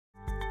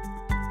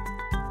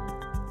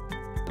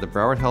The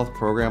Broward Health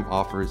program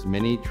offers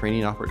many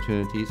training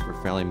opportunities for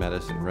family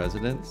medicine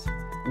residents.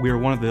 We are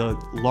one of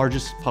the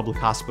largest public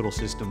hospital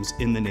systems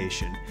in the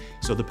nation,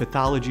 so the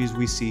pathologies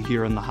we see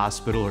here in the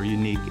hospital are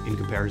unique in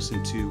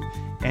comparison to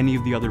any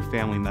of the other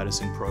family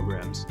medicine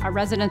programs. Our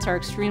residents are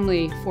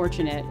extremely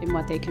fortunate in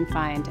what they can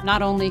find,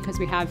 not only because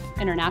we have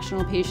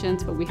international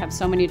patients, but we have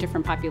so many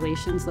different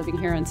populations living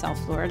here in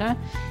South Florida.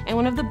 And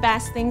one of the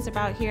best things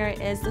about here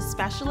is the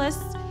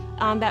specialists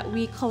that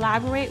we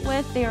collaborate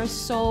with. They are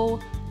so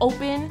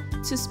open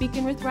to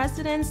speaking with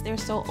residents. They're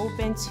so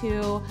open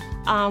to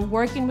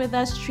working with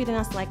us, treating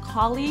us like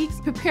colleagues,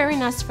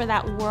 preparing us for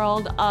that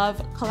world of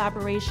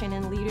collaboration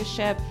and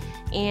leadership.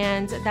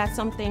 And that's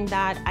something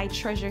that I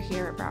treasure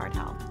here at Broward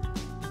Health.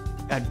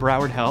 At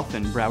Broward Health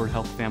and Broward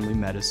Health Family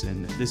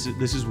Medicine, this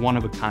is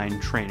one-of-a-kind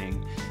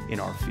training in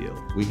our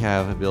field. We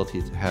have the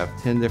ability to have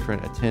 10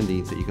 different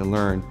attendees that you can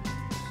learn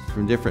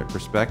from different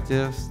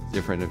perspectives,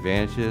 different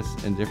advantages,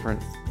 and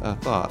different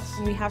thoughts.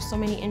 We have so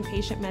many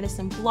inpatient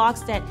medicine blocks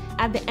that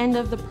at the end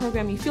of the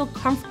program you feel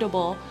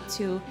comfortable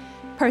to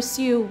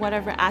pursue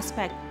whatever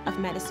aspect of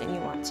medicine you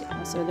want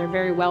to. So they're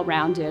very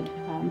well-rounded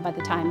by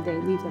the time they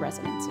leave the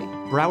residency.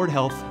 Broward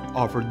Health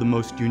offered the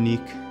most unique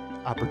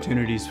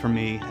opportunities for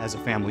me as a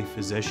family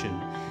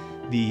physician.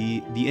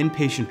 The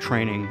inpatient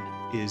training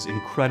is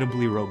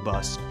incredibly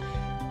robust.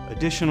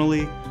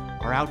 Additionally,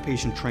 our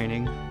outpatient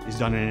training is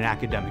done in an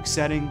academic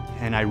setting,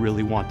 and I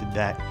really wanted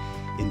that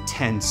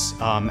intense,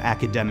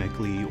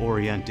 academically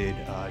oriented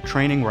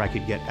training where I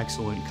could get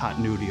excellent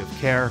continuity of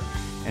care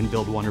and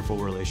build wonderful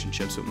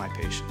relationships with my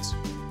patients.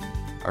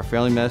 Our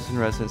family medicine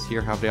residents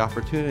here have the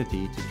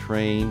opportunity to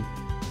train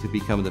to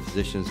become the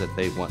physicians that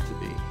they want to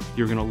be.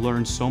 You're going to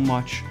learn so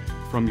much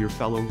from your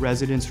fellow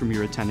residents, from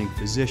your attending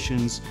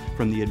physicians,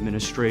 from the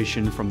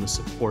administration, from the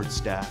support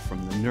staff,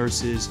 from the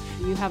nurses.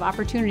 You have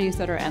opportunities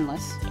that are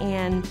endless.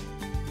 And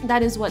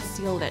that is what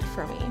sealed it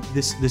for me.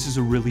 This is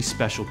a really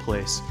special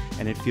place,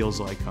 and it feels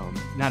like home.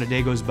 Not a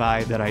day goes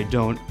by that I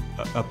don't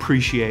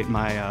appreciate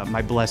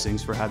my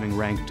blessings for having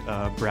ranked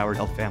Broward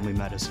Health Family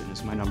Medicine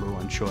as my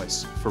 #1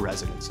 choice for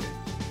residency.